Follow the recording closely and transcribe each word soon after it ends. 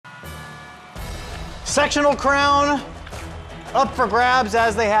Sectional crown up for grabs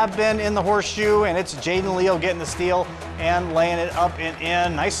as they have been in the horseshoe, and it's Jaden Leo getting the steal and laying it up and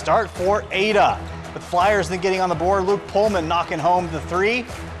in. Nice start for Ada. With Flyers then getting on the board, Luke Pullman knocking home the 3.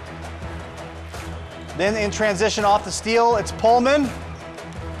 Then in transition off the steal, it's Pullman.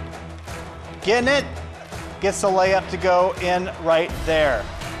 Getting it, gets the layup to go in right there.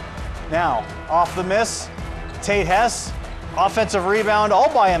 Now, off the miss, Tate Hess, offensive rebound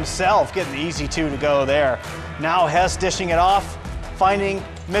all by himself, getting the easy 2 to go there. Now Hess dishing it off, finding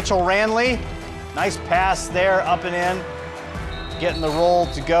Mitchell Ranley. Nice pass there, up and in, getting the roll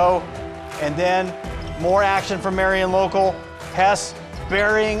to go. And then more action from Marion Local. Hess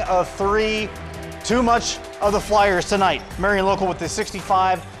burying a 3. Too much of the Flyers tonight. Marion Local with the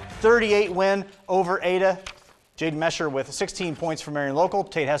 65-38 win over Ada. Jaden Mesher with 16 points for Marion Local.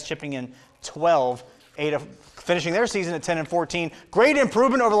 Tate Hess chipping in 12. Ada finishing their season at 10-14. Great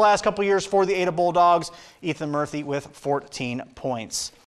improvement over the last couple years for the Ada Bulldogs. Ethan Murphy with 14 points.